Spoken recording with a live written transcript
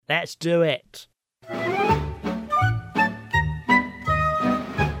Let's do it.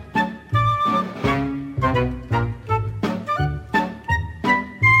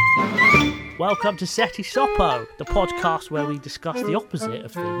 Welcome to Seti Sopo, the podcast where we discuss the opposite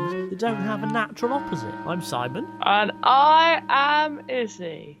of things that don't have a natural opposite. I'm Simon. And I am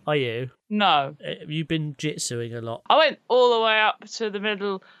Izzy. Are you? No. You've been jitsuing a lot. I went all the way up to the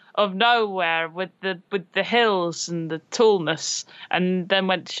middle of nowhere with the hills and the tallness, and then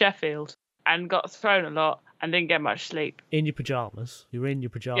went to Sheffield and got thrown a lot and didn't get much sleep. In your pyjamas? You were in your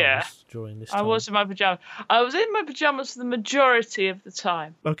pyjamas during this time? I was in my pyjamas. I was in my pyjamas the majority of the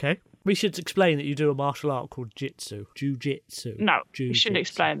time. Okay. We should explain that you do a martial art called jiu-jitsu. No, we shouldn't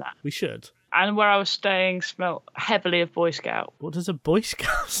explain that. We should. And where I was staying smelled heavily of Boy Scout. What does a Boy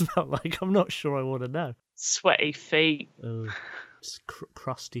Scout smell like? I'm not sure I want to know. Sweaty feet. Oh,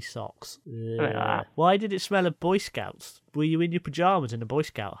 crusty socks. Like that. Why did it smell of Boy Scouts? Were you in your pyjamas in a Boy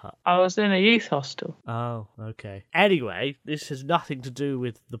Scout hut? I was in a youth hostel. Oh, okay. Anyway, this has nothing to do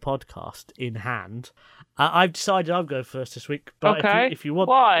with the podcast in hand. I've decided I'm going first this week. But okay. If you want,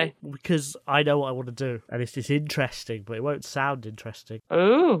 why? Because I know what I want to do, and it's interesting, but it won't sound interesting.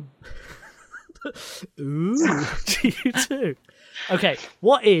 Ooh. Ooh, do you too? Okay,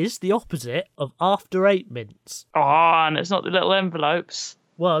 what is the opposite of After Eight mints? Oh, and it's not the little envelopes.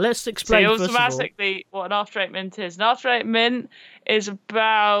 Well, let's explain first of all. Automatically what an After Eight mint is. An After Eight mint is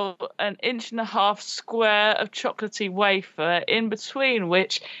about 1.5 inches square of chocolatey wafer, in between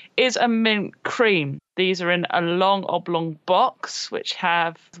which is a mint cream. These are in a long oblong box which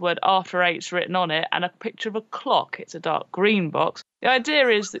have the word After Eights written on it and a picture of a clock. It's a dark green box. The idea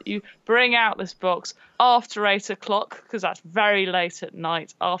is that you bring out this box after 8 o'clock, because that's very late at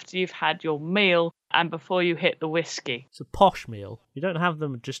night, after you've had your meal and before you hit the whiskey. It's a posh meal. You don't have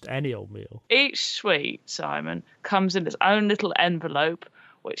them just any old meal. Each sweet, Simon, comes in its own little envelope,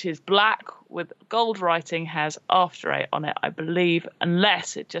 which is black with gold writing, has After Eight on it, I believe,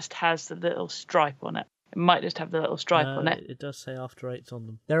 unless it just has the little stripe on it. It might just have the little stripe on it. It does say After Eights on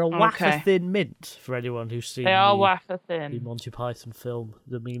them. They're a wafer-thin mint, for anyone who's seen are the wafer-thin. Monty Python film,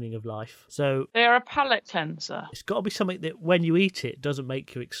 The Meaning of Life. So they are a palate cleanser. It's got to be something that, when you eat it, doesn't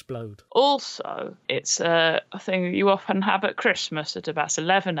make you explode. Also, it's a thing you often have at Christmas at about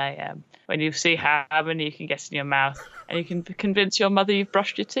 11 a.m, when you see how many you can get in your mouth, and you can convince your mother you've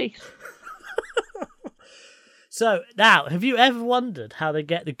brushed your teeth. So, now, have you ever wondered how they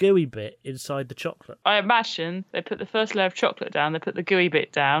get the gooey bit inside the chocolate? I imagine they put the first layer of chocolate down, they put the gooey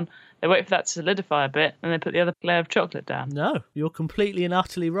bit down, they wait for that to solidify a bit, and they put the other layer of chocolate down. No, you're completely and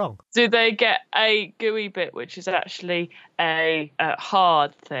utterly wrong. Do they get a gooey bit, which is actually a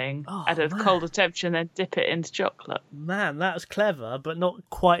hard thing, at a colder temperature, and then dip it into chocolate? Man, that's clever, but not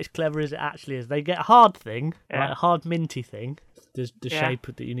quite as clever as it actually is. They get a hard thing, like a hard minty thing. The shape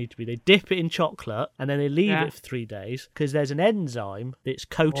that you need to be. They dip it in chocolate and then they leave it for 3 days because there's an enzyme that's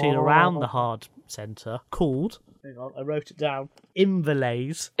coating around the hard centre called, hang on, I wrote it down,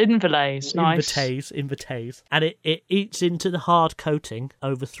 invertase. Invertase, nice. Invertase. And it eats into the hard coating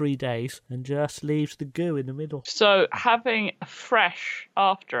over 3 days and just leaves the goo in the middle. So having a fresh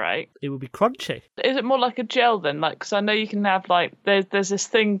After Eight, it would be crunchy. Is it more like a gel then? Like, because I know you can have there's this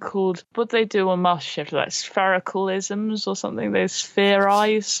thing called, what do they do on MasterChef, like sphericalisms or something? They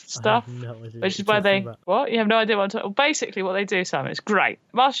sphereize stuff. I have no idea which is why they what? You have no idea what I'm talking about. Well, basically what they do, Simon, is great.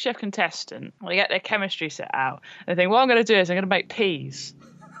 MasterChef contestant, they get their chemistry set out and they think, what I'm going to do is I'm going to make peas.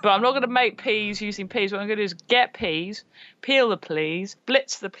 But I'm not going to make peas using peas. What I'm going to do is get peas, peel the peas,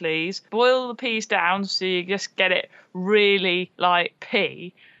 blitz the peas, boil the peas down so you just get it really like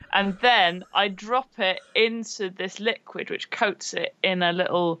pea. And then I drop it into this liquid which coats it in a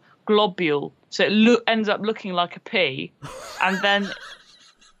little globule. So it ends up looking like a pea. And then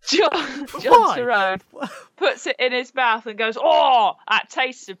John Tyrone puts it in his mouth and goes, "Oh, that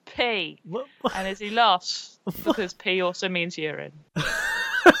tastes of pea." And as he laughs, because pea also means urine.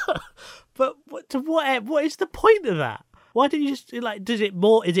 But what is the point of that? Why don't you just, like, is it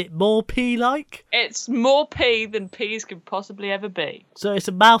more pea-like? It's more pea than peas could possibly ever be. So it's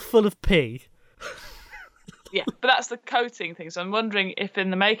a mouthful of pea. Yeah, but that's the coating thing. So I'm wondering if in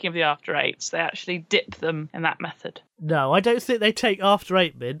the making of the After Eights, they actually dip them in that method. No, I don't think they take After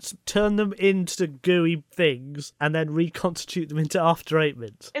Eight mints, turn them into gooey things, and then reconstitute them into After Eight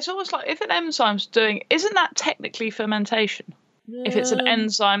mints. It's almost like if an enzyme's doing, isn't that technically fermentation? if it's an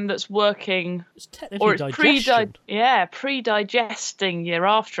enzyme that's working, it's technically digestion. pre-digesting your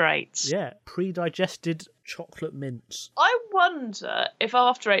after eights. Yeah, pre-digested chocolate mints. I wonder if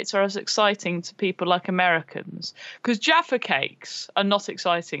after eights are as exciting to people like Americans, because Jaffa cakes are not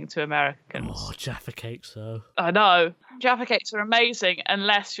exciting to Americans. Oh, Jaffa cakes, though. I know. Jaffa cakes are amazing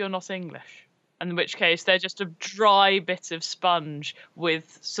unless you're not English. In which case, they're just a dry bit of sponge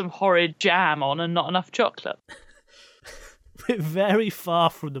with some horrid jam on and not enough chocolate. We're very far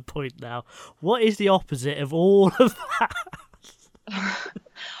from the point now. What is the opposite of all of that?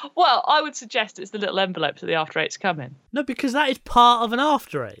 Well, I would suggest it's the little envelopes that the after eights come in. No, because that is part of an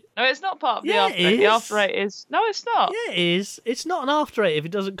after eight. No, it's not part of the after eight. The after eight is... No, it's not. Yeah, it is. It's not an after eight if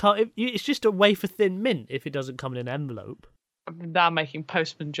it doesn't come... It's just a wafer-thin mint if it doesn't come in an envelope. I'm now making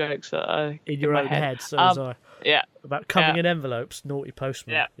postman jokes that are in your own head. So was I. Yeah. About coming in envelopes, naughty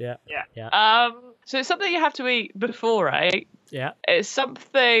postman. Yeah. So it's something you have to eat before 8. Yeah. It's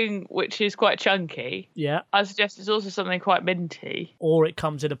something which is quite chunky. Yeah. I suggest it's also something quite minty. Or it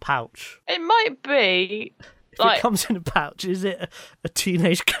comes in a pouch. It might be. If it comes in a pouch, is it a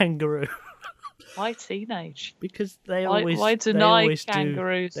teenage kangaroo? Why teenage? Because they why deny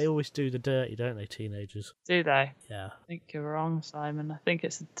kangaroos? They always do the dirty, don't they, teenagers? Do they? Yeah. I think you're wrong, Simon. I think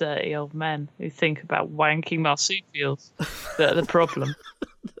it's the dirty old men who think about wanking marsupials that are the problem.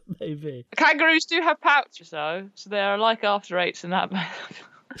 Maybe. Kangaroos do have pouches, though, so they are like after eights in that.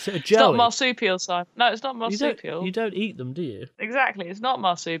 Is it a It's jelly? not marsupial, Simon. No, it's not marsupial. You don't eat them, do you? Exactly, it's not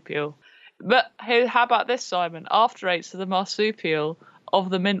marsupial. But how about this, Simon? After eights are the marsupial of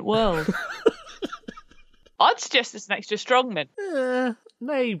the mint world. I'd suggest it's an extra strong mint.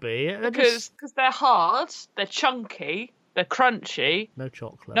 Maybe. Because they're hard, they're chunky, they're crunchy. No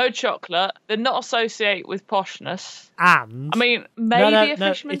chocolate. No chocolate. They're not associated with poshness. And... I mean, maybe a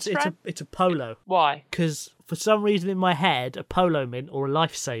fisherman's friend? It's a polo. Why? Because for some reason in my head, a polo mint or a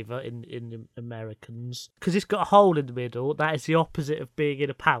lifesaver in Americans, because it's got a hole in the middle, that is the opposite of being in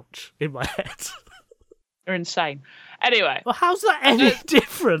a pouch in my head. You're insane. Anyway. Well, how's that any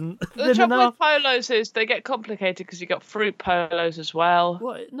different? The trouble with polos is they get complicated because you've got fruit polos as well.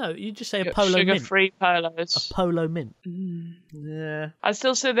 What? No, you just say a polo mint. Sugar-free polos. A polo mint. Yeah. I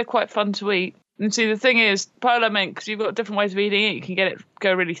still say they're quite fun to eat. And see, the thing is, polo mint, because you've got different ways of eating it, you can get it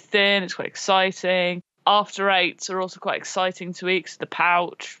go really thin, it's quite exciting. After eights are also quite exciting to eat because of the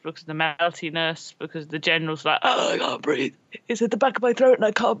pouch, because of the meltiness, because the general's like, oh, I can't breathe. It's at the back of my throat and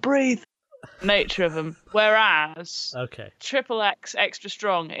I can't breathe. Nature of them. Whereas Triple X extra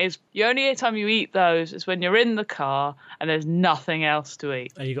strong is the only time you eat those is when you're in the car and there's nothing else to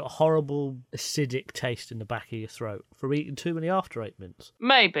eat. And you got a horrible acidic taste in the back of your throat from eating too many after eight mints.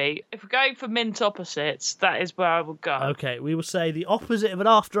 Maybe. If we're going for mint opposites, that is where I would go. Okay, we will say the opposite of an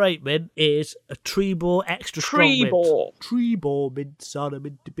after eight mint is a Trebor extra strong mint. Trebor mints are a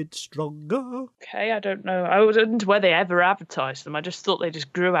bit stronger. Okay, I don't know. I wasn't where they ever advertised them. I just thought they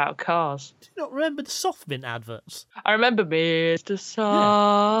just grew out of cars. Do you not remember the soft mint adverts? I remember Mr.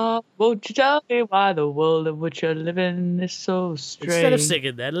 Soft. Yeah. Won't you tell me why the world in which you're living is so strange? Instead of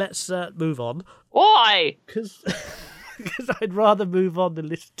singing then, let's move on. Why? Because I'd rather move on than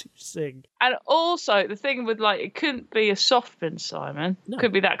listen to you sing. And also, the thing with, it couldn't be a soft mint, Simon. No. It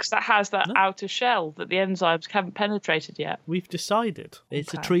could be that, because that has that outer shell that the enzymes haven't penetrated yet. We've decided.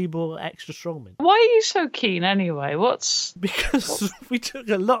 It's a Trebor extra strong mint. Why are you so keen anyway? Because we took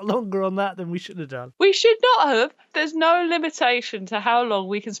a lot longer on that than we should have done. We should not have. There's no limitation to how long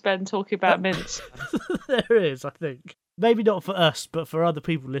we can spend talking about mints. There is, I think. Maybe not for us, but for other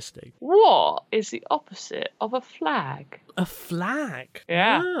people listening. What is the opposite of a flag? A flag?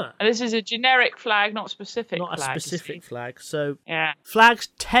 Yeah. And this is a generic flag, not specific flag. Not a specific flag. So yeah. Flags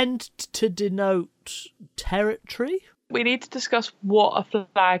tend to denote territory. We need to discuss what a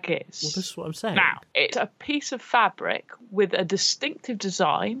flag is. Well, this is what I'm saying. Now, it's a piece of fabric with a distinctive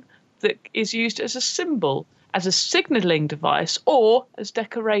design that is used as a symbol, as a signalling device, or as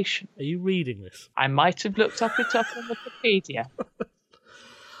decoration. Are you reading this? I might have looked up it on Wikipedia.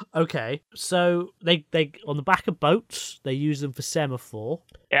 Okay, so they on the back of boats, they use them for semaphore.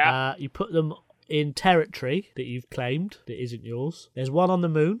 Yeah. You put them in territory that you've claimed that isn't yours. There's one on the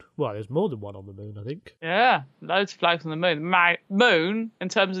moon. Well, there's more than one on the moon, I think. Yeah, loads of flags on the moon. Moon, in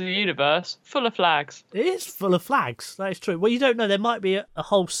terms of the universe, full of flags. It is full of flags. That is true. Well, you don't know. There might be a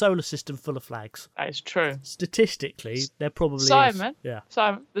whole solar system full of flags. That is true. Statistically, there probably Simon, is. Yeah.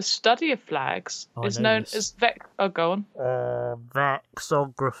 Simon, the study of flags is known as go on.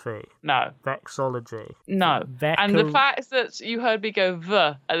 Vexography. No. Vexology. No. And the fact that you heard me go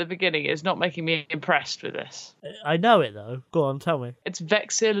 "the" at the beginning is not making me be impressed with this. I know it though. Go on, tell me. It's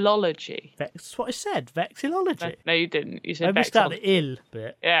vexillology. That's what I said. Vexillology. No, you didn't. You said I missed out the ill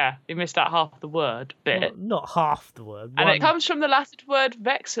bit. Yeah, you missed out half the word bit. Well, not half the word. And it comes from the Latin word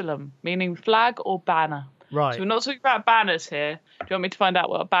vexillum, meaning flag or banner. Right. So we're not talking about banners here. Do you want me to find out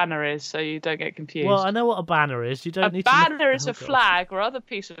what a banner is so you don't get confused? Well, I know what a banner is. You don't need to... A banner is a flag or other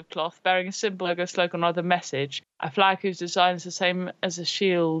piece of cloth bearing a symbol, logo, slogan, or other message. A flag whose design is the same as a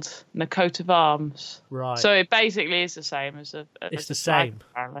shield and a coat of arms. Right. So it basically is the same as a... It's the flag, same.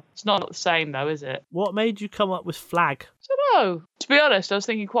 apparently. It's not the same, though, is it? What made you come up with flag? I don't know. To be honest, I was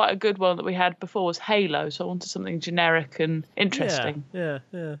thinking quite a good one that we had before was halo, so I wanted something generic and interesting. Yeah,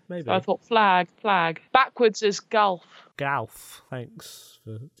 maybe. So I thought flag. Backwards is gulf. Golf. Thanks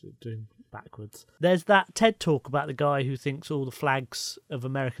for doing backwards. There's that TED talk about the guy who thinks all the flags of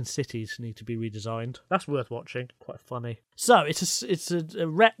American cities need to be redesigned. That's worth watching. Quite funny. So it's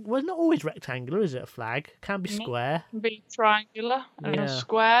well, not always rectangular, is it? A flag can be square. It can be triangular and a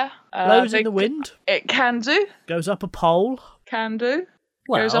square. Blows in the wind. It can do. Goes up a pole. Can do.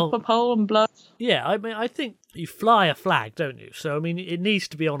 Well, goes up a pole and blows. Yeah, I mean, I think you fly a flag, don't you? So, I mean, it needs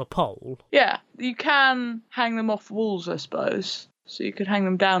to be on a pole. Yeah, you can hang them off walls, I suppose. So you could hang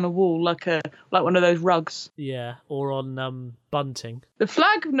them down a wall like one of those rugs. Yeah, or on bunting. The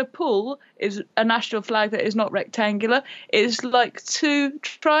flag of Nepal is a national flag that is not rectangular. It's like two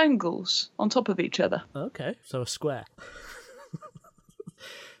triangles on top of each other. Okay, so a square.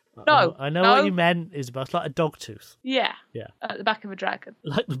 No, I know what you meant, Isabel. It's like a dog tooth. Yeah. Yeah. At the back of a dragon.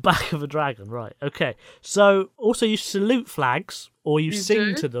 Like the back of a dragon, right. Okay. So, also you salute flags, or you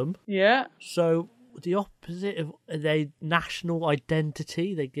sing to them. Yeah. So, the opposite of their national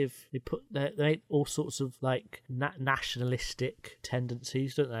identity, they make all sorts of, like, nationalistic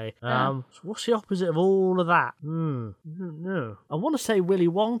tendencies, don't they? So what's the opposite of all of that? I don't know. I want to say Willy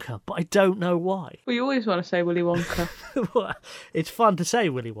Wonka, but I don't know why. Well, you always want to say Willy Wonka. It's fun to say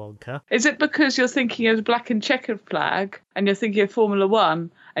Willy Wonka. Is it because you're thinking of black and checkered flag, and you're thinking of Formula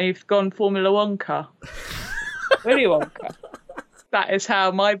One, and you've gone Formula Wonka? Willy Wonka. That is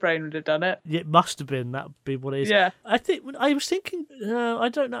how my brain would have done it. It must have been. That would be what it is. Yeah. I was thinking, I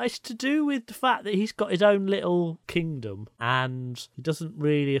don't know, it's to do with the fact that he's got his own little kingdom and he doesn't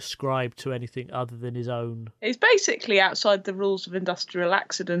really ascribe to anything other than his own. He's basically outside the rules of industrial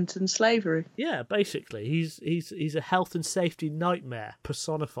accident and slavery. Yeah, basically. He's a health and safety nightmare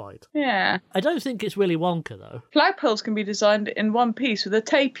personified. Yeah. I don't think it's Willy Wonka, though. Flagpoles can be designed in one piece with a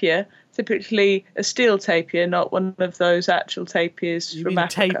tapir, typically a steel tapir, not one of those actual tapirs you from mean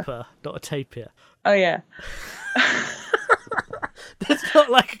Africa. A taper, not a tapir. Oh, yeah. There's not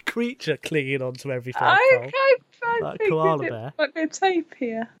like a creature clinging onto every flagpole. I Like a think koala it bear. might be a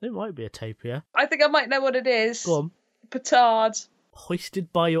tapir. It might be a tapir. I think I might know what it is. Go on. Petard.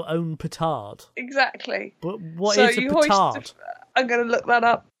 Hoisted by your own petard. Exactly. But what is a petard? I'm going to look that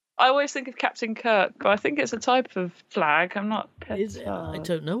up. I always think of Captain Kirk, but I think it's a type of flag. I'm not... I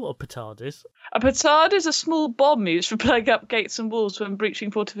don't know what a petard is. A petard is a small bomb used for blowing up gates and walls when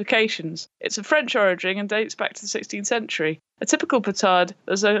breaching fortifications. It's of French origin and dates back to the 16th century. A typical petard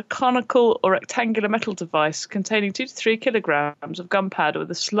is a conical or rectangular metal device containing 2 to 3 kilograms of gunpowder with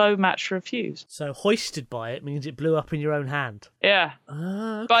a slow match for a fuse. So hoisted by it means it blew up in your own hand? Yeah.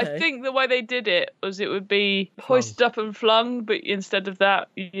 Okay. But I think the way they did it was it would be hoisted up and flung, but instead of that,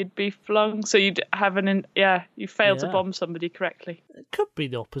 you'd be flung. So you'd have you failed to bomb somebody correctly. It could be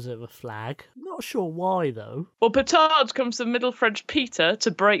the opposite of a flag. I'm not sure why, though. Well, petard comes from Middle French Peter, to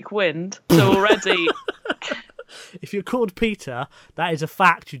break wind. So already... If you're called Peter, that is a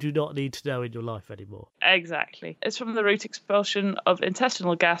fact you do not need to know in your life anymore. Exactly. It's from the root expulsion of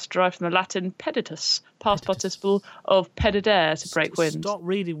intestinal gas derived from the Latin peditus, past participle of pedidere, to break wind. Stop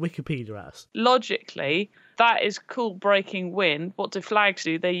reading Wikipedia at us. Logically, that is called breaking wind. What do flags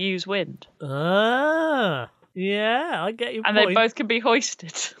do? They use wind. Ah, yeah, I get your point. And they both can be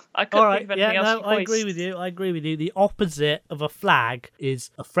hoisted. I couldn't think of anything else to hoist. I agree with you. The opposite of a flag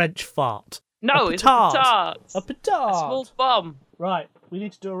is a French fart. No, it's a petard. A petard. A small bomb. Right, we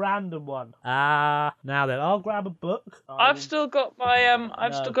need to do a random one. Now then, I'll grab a book. I've still got my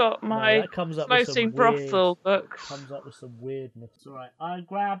Smoking Brothel book. Comes up with some weirdness. All right, I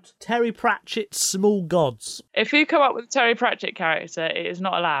grabbed Terry Pratchett's Small Gods. If you come up with a Terry Pratchett character, it is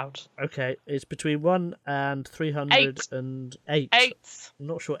not allowed. Okay, it's between 1 and 308. 8. I'm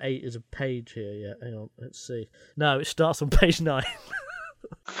not sure 8 is a page here yet. Hang on, let's see. No, it starts on page 9.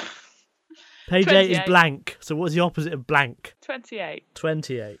 Page 8 is 28. blank. So what's the opposite of blank? 28.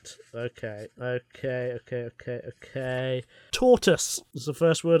 28. Okay. Tortoise was the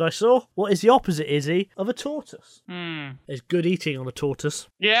first word I saw. What is the opposite, Izzy, of a tortoise? There's good eating on a tortoise.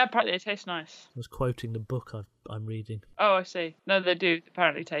 Yeah, apparently they taste nice. I was quoting the book I'm reading. Oh, I see. No, they do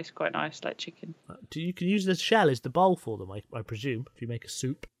apparently taste quite nice, like chicken. You can use the shell as the bowl for them, I presume, if you make a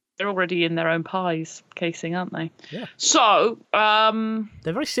soup. They're already in their own pies casing, aren't they? Yeah. So,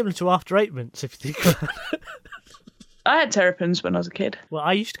 they're very similar to After 8 mints, if you think about it. I had terrapins when I was a kid. Well,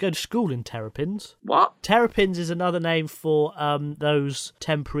 I used to go to school in terrapins. What? Terrapins is another name for those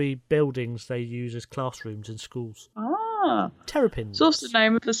temporary buildings they use as classrooms in schools. Ah. Terrapins. It's also the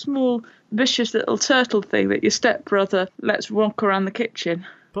name of the small, vicious little turtle thing that your stepbrother lets walk around the kitchen.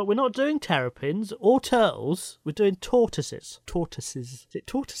 But we're not doing terrapins or turtles. We're doing tortoises. Tortoises. Is it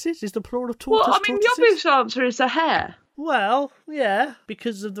tortoises? Is the plural of tortoise? Well, I mean, tortoises? the obvious answer is a hare. Well, yeah,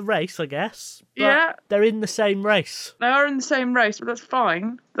 because of the race, I guess. But Yeah. they're in the same race. They are in the same race, but that's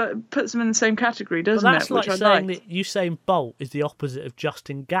fine. That puts them in the same category, But doesn't that's it? like Which I saying like. that Usain Bolt is the opposite of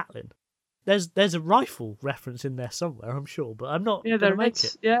Justin Gatlin. There's a rifle reference in there somewhere, I'm sure, but I'm not Yeah, going to there make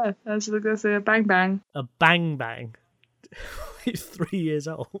is. it. Yeah, that's a bang bang. A bang bang. He's 3 years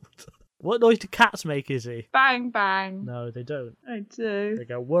old. What noise do cats make, Izzy? Bang bang. No, they don't. I do. They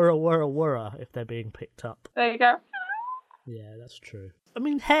go wurra wurra wurra if they're being picked up. There you go. Yeah, that's true. I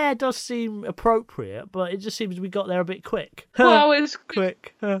mean, hare does seem appropriate, but it just seems we got there a bit quick. Well, it's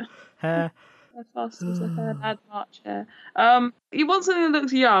Quick. Hare. as fast as a hare, bad March hare. You want something that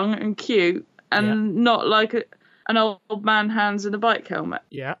looks young and cute and not like an old man hands in a bike helmet.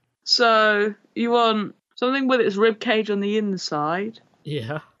 Yeah. So you want something with its rib cage on the inside.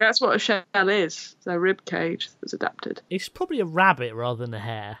 Yeah. That's what a shell is. It's a rib cage that's adapted. It's probably a rabbit rather than a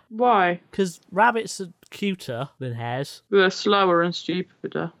hare. Why? Because rabbits are cuter than hares. They're slower and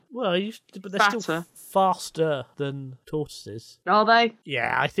stupider. Well, but they're still Fatter. faster than tortoises. Are they?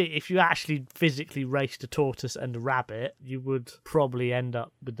 Yeah, I think if you actually physically raced a tortoise and a rabbit, you would probably end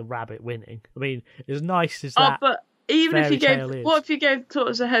up with the rabbit winning. I mean, as nice as that. But even if you fairy tale gave, is. what if you gave the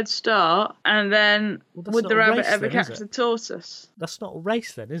tortoise a head start and then Well, would that's the not a rabbit race ever then, is catch it? the tortoise? That's not a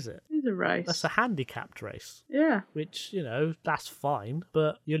race then, is it? It's a race. That's a handicapped race. Yeah. Which, that's fine,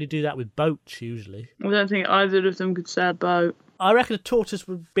 but you only do that with boats usually. I don't think either of them could sail a boat. I reckon a tortoise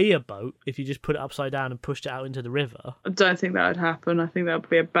would be a boat if you just put it upside down and pushed it out into the river. I don't think that would happen. I think that would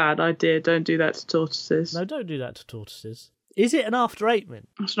be a bad idea. Don't do that to tortoises. No, don't do that to tortoises. Is it an after 8 mint?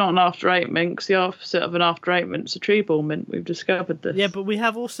 It's not an after 8 mint, 'cause the opposite of an after 8 mint is a tree ball mint. We've discovered this. Yeah, but we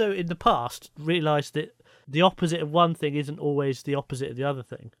have also in the past realised that the opposite of one thing isn't always the opposite of the other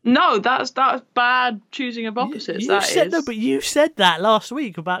thing. No, that's bad choosing of opposites. No, but you said that last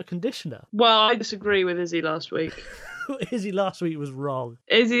week about conditioner. Well, I disagree with Izzy last week. Izzy last week was wrong.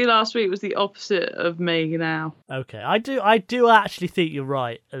 Izzy last week was the opposite of me now. Okay, I do actually think you're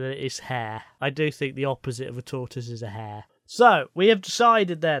right that it's hare. I do think the opposite of a tortoise is a hare. So, we have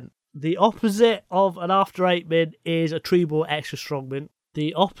decided then, the opposite of an after 8 mint is a tree ball extra strong mint.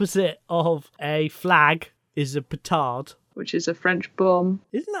 The opposite of a flag is a petard. Which is a French bomb.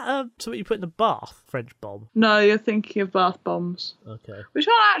 Isn't that something you put in the bath? French bomb? No, you're thinking of bath bombs. Okay. Which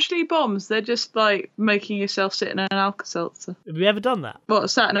aren't actually bombs. They're just like making yourself sit in an Alka-Seltzer. Have you ever done that? What,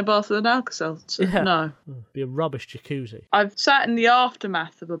 sat in a bath with an Alka-Seltzer? Yeah. No. It'd be a rubbish jacuzzi. I've sat in the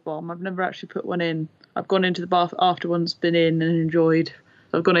aftermath of a bomb. I've never actually put one in. I've gone into the bath after one's been in and enjoyed.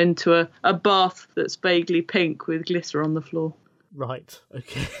 I've gone into a bath that's vaguely pink with glitter on the floor. Right,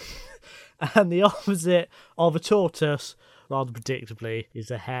 okay. And the opposite of a tortoise, rather predictably, is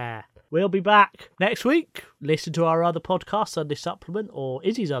a hare. We'll be back next week. Listen to our other podcast, Sunday Supplement, or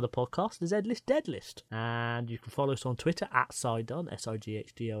Izzy's other podcast, the Z-List Dead List. And you can follow us on Twitter at Sidon,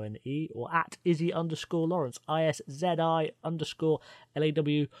 SIGHDONE, or at Izzy_Lawrence, ISZI_LAWRENCE.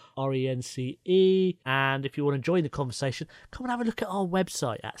 And if you want to join the conversation, come and have a look at our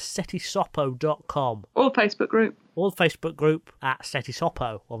website at setisopo.com. Or Facebook group. Or the Facebook group at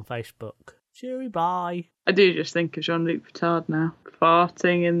Setisopo on Facebook. Cheery bye. I do just think of Jean-Luc Picard now,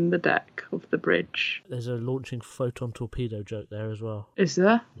 farting in the deck of the bridge. There's a launching photon torpedo joke there as well. Is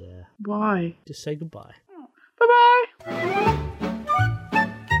there? Yeah. Why? Just say goodbye. Bye-bye.